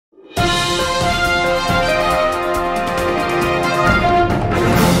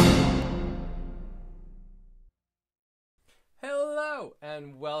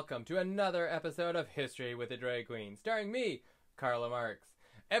welcome to another episode of History with the Drag Queen, starring me, Karla Marks.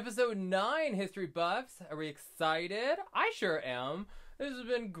 Episode 9, History Buffs. Are we excited? I sure am. This has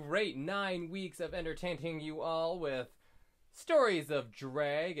been great. 9 weeks of entertaining you all with stories of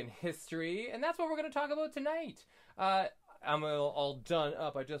drag and history, and that's what we're going to talk about tonight. I'm all done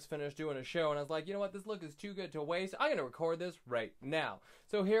up. I just finished doing a show, and I was like, you know what? This look is too good to waste. I'm going to record this right now.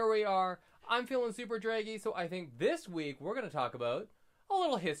 So here we are. I'm feeling super draggy, so I think this week we're going to talk about a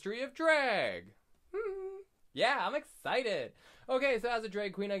little history of drag. Yeah, I'm excited. Okay, so as a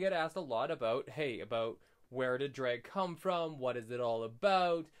drag queen, I get asked a lot about where did drag come from? What is it all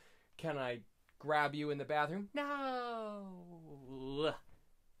about? Can I grab you in the bathroom? No.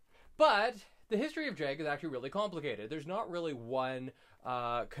 But the history of drag is actually really complicated. There's not really one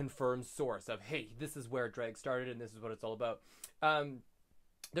confirmed source of, hey, this is where drag started and this is what it's all about.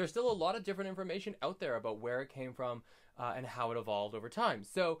 There's still a lot of different information out there about where it came from and how it evolved over time.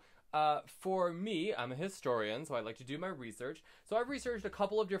 So for me, I'm a historian, so I like to do my research. So I've researched a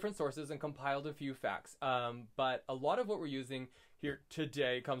couple of different sources and compiled a few facts. But a lot of what we're using here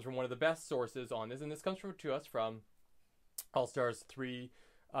today comes from one of the best sources on this, and this comes to us from All Stars 3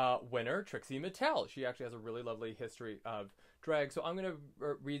 winner, Trixie Mattel. She actually has a really lovely history of drag, so I'm going to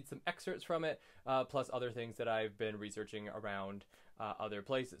read some excerpts from it, plus other things that I've been researching around other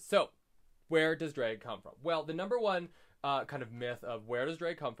places. So, where does drag come from? Well, the number one kind of myth of where does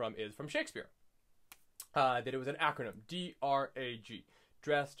drag come from is from Shakespeare. That it was an acronym, D-R-A-G,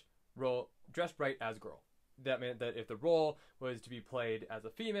 dressed right as girl. That meant that if the role was to be played as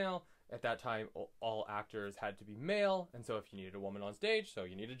a female, at that time all actors had to be male, and so if you needed a woman on stage, so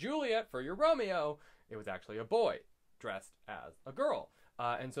you needed Juliet for your Romeo, it was actually a boy dressed as a girl.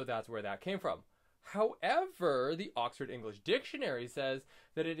 And so that's where that came from. However, the Oxford English Dictionary says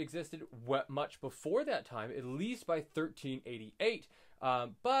that it existed much before that time, at least by 1388.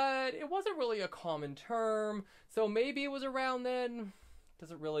 But it wasn't really a common term, so maybe it was around then. Does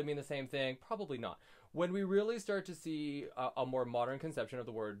it really mean the same thing? Probably not. When we really start to see a more modern conception of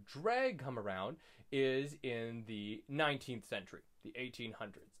the word drag come around is in the 19th century, the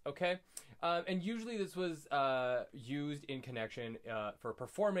 1800s, okay? And usually this was used in connection for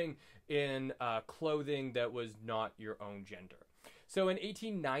performing in clothing that was not your own gender. So in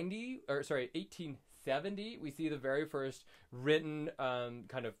 1870, we see the very first written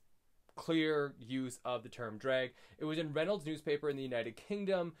kind of clear use of the term drag. It was in Reynolds' newspaper in the United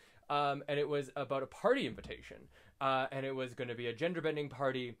Kingdom, and it was about a party invitation. And it was going to be a gender-bending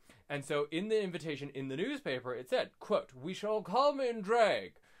party. And so in the invitation in the newspaper, it said, quote, "We shall come in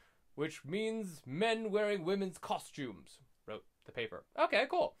drag," which means men wearing women's costumes, wrote the paper. Okay,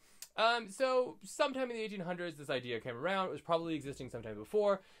 cool. So sometime in the 1800s, this idea came around. It was probably existing sometime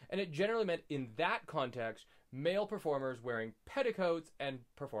before, and it generally meant, in that context, male performers wearing petticoats and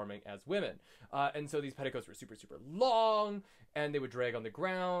performing as women. And so these petticoats were super, super long, and they would drag on the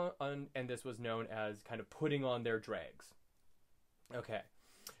ground, and this was known as kind of putting on their drags. Okay.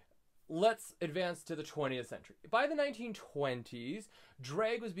 Let's advance to the 20th century. By the 1920s,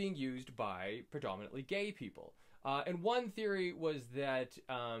 drag was being used by predominantly gay people. And one theory was that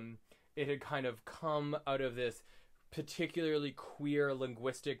it had kind of come out of this particularly queer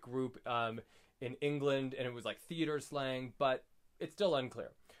linguistic group in England, and it was like theater slang, but it's still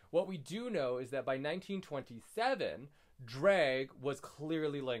unclear. What we do know is that by 1927, drag was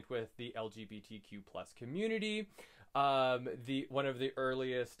clearly linked with the LGBTQ plus community. One of the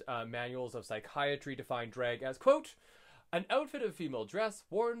earliest manuals of psychiatry defined drag as, quote, "an outfit of female dress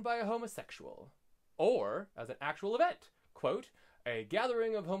worn by a homosexual," or as an actual event, quote, "a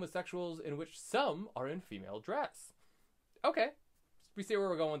gathering of homosexuals in which some are in female dress." Okay, we see where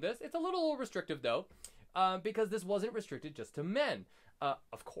we're going with this. It's a little restrictive, though, because this wasn't restricted just to men.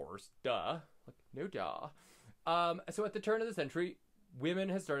 Of course, duh. Like, no duh. So at the turn of the century, women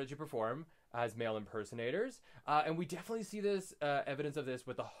had started to perform as male impersonators, and we definitely see this evidence of this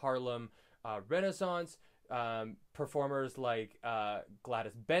with the Harlem Renaissance. Performers like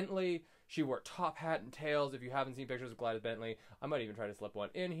Gladys Bentley. She wore top hat and tails. If you haven't seen pictures of Gladys Bentley, I might even try to slip one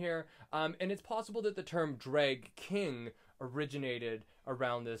in here. And it's possible that the term drag king originated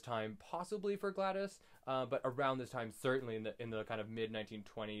around this time, possibly for Gladys, but around this time, certainly in the kind of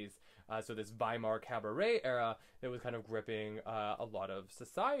mid-1920s. So this Weimar cabaret era that was kind of gripping a lot of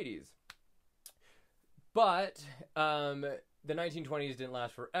societies. But the 1920s didn't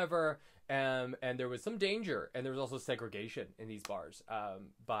last forever, and there was some danger, and there was also segregation in these bars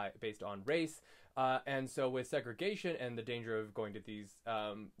based on race. And so with segregation and the danger of going to these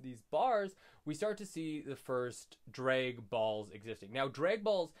bars, we start to see the first drag balls existing. Now, drag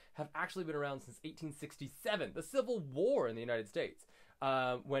balls have actually been around since 1867, the Civil War in the United States.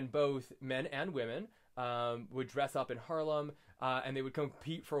 when both men and women would dress up in Harlem, and they would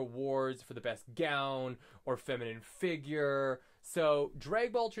compete for awards for the best gown or feminine figure. So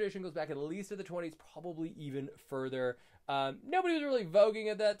drag ball tradition goes back at least to the 20s, probably even further. Nobody was really voguing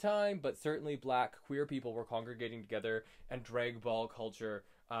at that time, but certainly black queer people were congregating together, and drag ball culture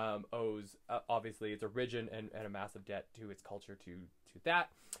owes obviously its origin and a massive debt to its culture to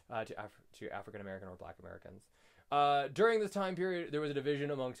African American or black Americans. During this time period, there was a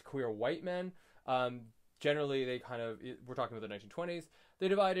division amongst queer white men. Generally, they we're talking about the 1920s, they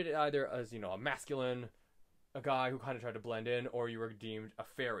divided it either as, a masculine, a guy who kind of tried to blend in, or you were deemed a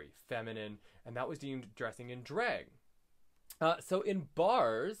fairy, feminine, and that was deemed dressing in drag. So in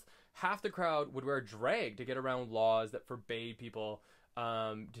bars, half the crowd would wear drag to get around laws that forbade people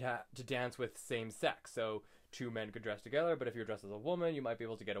to dance with same sex. So two men could dress together, but if you're dressed as a woman, you might be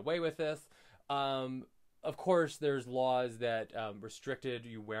able to get away with this. Of course, there's laws that restricted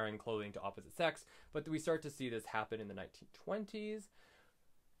you wearing clothing to opposite sex, but we start to see this happen in the 1920s.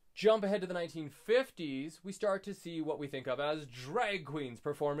 Jump ahead to the 1950s, we start to see what we think of as drag queens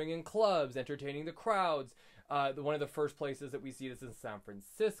performing in clubs, entertaining the crowds. One of the first places that we see this is San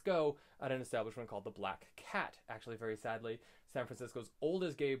Francisco at an establishment called the Black Cat. Actually, very sadly, San Francisco's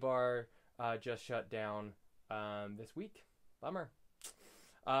oldest gay bar just shut down this week. Bummer.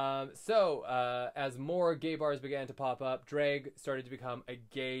 As more gay bars began to pop up, drag started to become a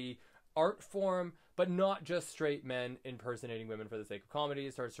gay art form, but not just straight men impersonating women for the sake of comedy.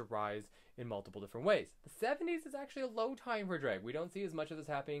 It starts to rise in multiple different ways. The 70s is actually a low time for drag. We don't see as much of this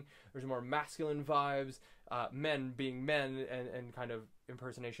happening. There's more masculine vibes. Men being men and kind of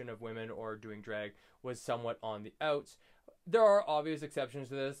impersonation of women or doing drag was somewhat on the outs. There are obvious exceptions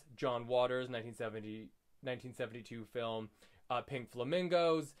to this. John Waters' 1972 film, Pink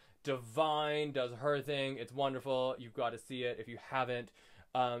Flamingos. Divine does her thing. It's wonderful. You've got to see it if you haven't.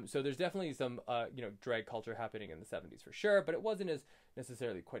 So there's definitely some, drag culture happening in the 70s for sure, but it wasn't as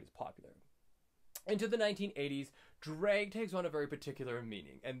necessarily quite as popular. Into the 1980s, drag takes on a very particular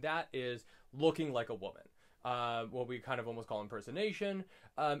meaning, and that is looking like a woman. What we kind of almost call impersonation.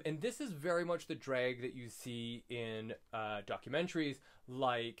 And this is very much the drag that you see in documentaries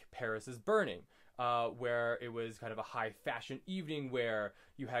like Paris is Burning, where it was kind of a high fashion evening where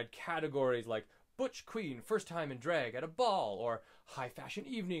you had categories like Butch Queen, first time in drag at a ball, or high fashion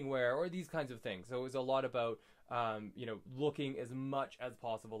evening wear, or these kinds of things. So it was a lot about, looking as much as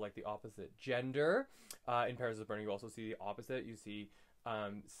possible like the opposite gender. In Paris is Burning, you also see the opposite. You see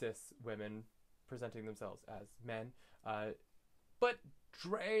cis women presenting themselves as men. But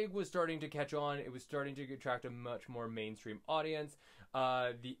drag was starting to catch on. It was starting to attract a much more mainstream audience.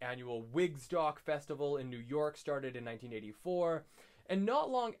 The annual Wigstock Festival in New York started in 1984. And not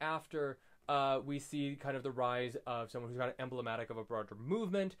long after, we see kind of the rise of someone who's kind of emblematic of a broader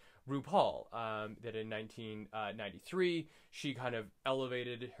movement, RuPaul, that in 1993, she kind of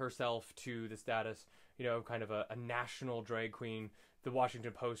elevated herself to the status, kind of a national drag queen. The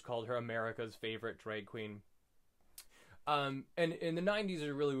Washington Post called her America's favorite drag queen. And in the 90s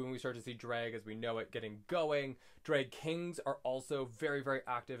is really when we start to see drag as we know it getting going. Drag kings are also very, very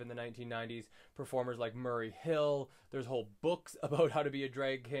active in the 1990s. Performers like Murray Hill. There's whole books about how to be a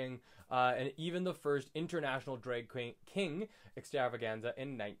drag king. And even the first international drag king extravaganza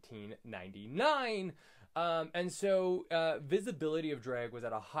in 1999. And so visibility of drag was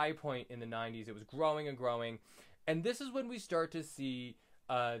at a high point in the 90s. It was growing and growing. And this is when we start to see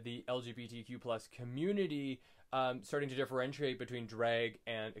the LGBTQ plus community starting to differentiate between drag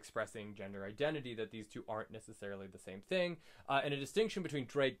and expressing gender identity, that these two aren't necessarily the same thing. And a distinction between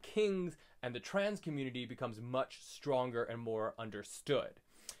drag kings and the trans community becomes much stronger and more understood.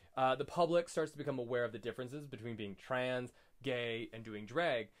 The public starts to become aware of the differences between being trans, gay, and doing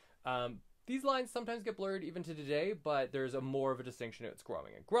drag. These lines sometimes get blurred even to today, but there's more of a distinction. It's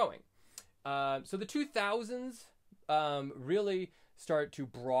growing and growing. So the 2000s really start to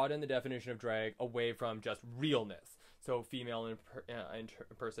broaden the definition of drag away from just realness. So female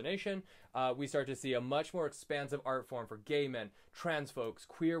impersonation. We start to see a much more expansive art form for gay men, trans folks,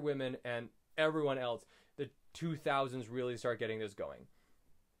 queer women, and everyone else. The 2000s really start getting this going.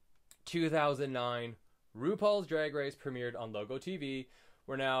 2009, RuPaul's Drag Race premiered on Logo TV.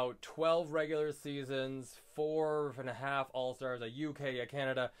 We're now 12 regular seasons, 4.5 All-Stars, a UK, a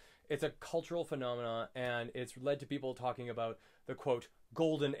Canada. It's a cultural phenomenon, and it's led to people talking about the, quote,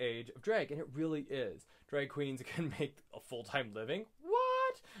 golden age of drag, and it really is. Drag queens can make a full-time living,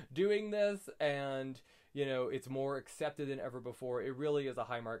 doing this, and, You know, it's more accepted than ever before. It really is a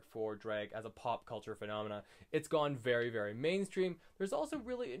high mark for drag as a pop culture phenomena. It's gone very, very mainstream. There's also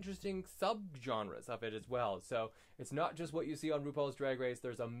really interesting subgenres of it as well. So it's not just what you see on RuPaul's Drag Race.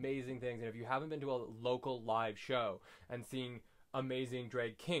 There's amazing things. And if you haven't been to a local live show and seen amazing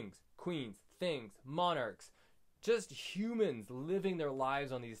drag kings, queens, things, monarchs, just humans living their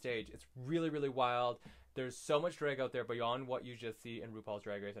lives on these stage, it's really, really wild. There's so much drag out there beyond what you just see in RuPaul's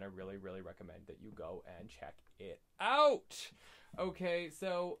Drag Race, and I really, really recommend that you go and check it out. Okay,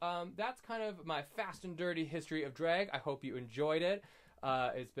 so that's kind of my fast and dirty history of drag. I hope you enjoyed it.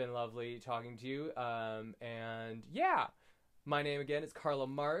 It's been lovely talking to you. And yeah, my name again is Karla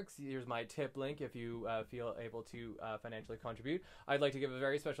Marks. Here's my tip link if you feel able to financially contribute. I'd like to give a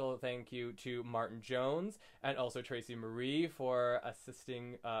very special thank you to Martin Jones and also Tracy Marie for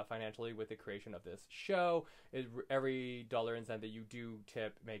assisting financially with the creation of this show. Every dollar and cent that you do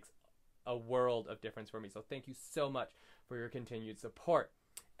tip makes a world of difference for me. So thank you so much for your continued support.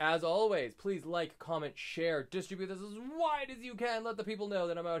 As always, please like, comment, share, distribute this as wide as you can. Let the people know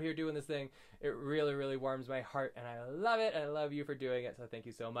that I'm out here doing this thing. It really, really warms my heart, and I love it, and I love you for doing it, so thank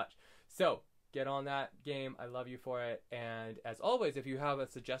you so much. So, get on that game. I love you for it. And as always, if you have a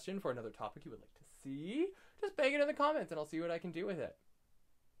suggestion for another topic you would like to see, just bang it in the comments, and I'll see what I can do with it.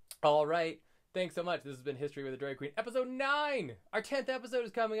 All right. Thanks so much. This has been History with a Drag Queen, episode 9. Our 10th episode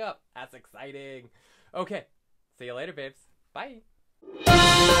is coming up. That's exciting. Okay. See you later, babes. Bye.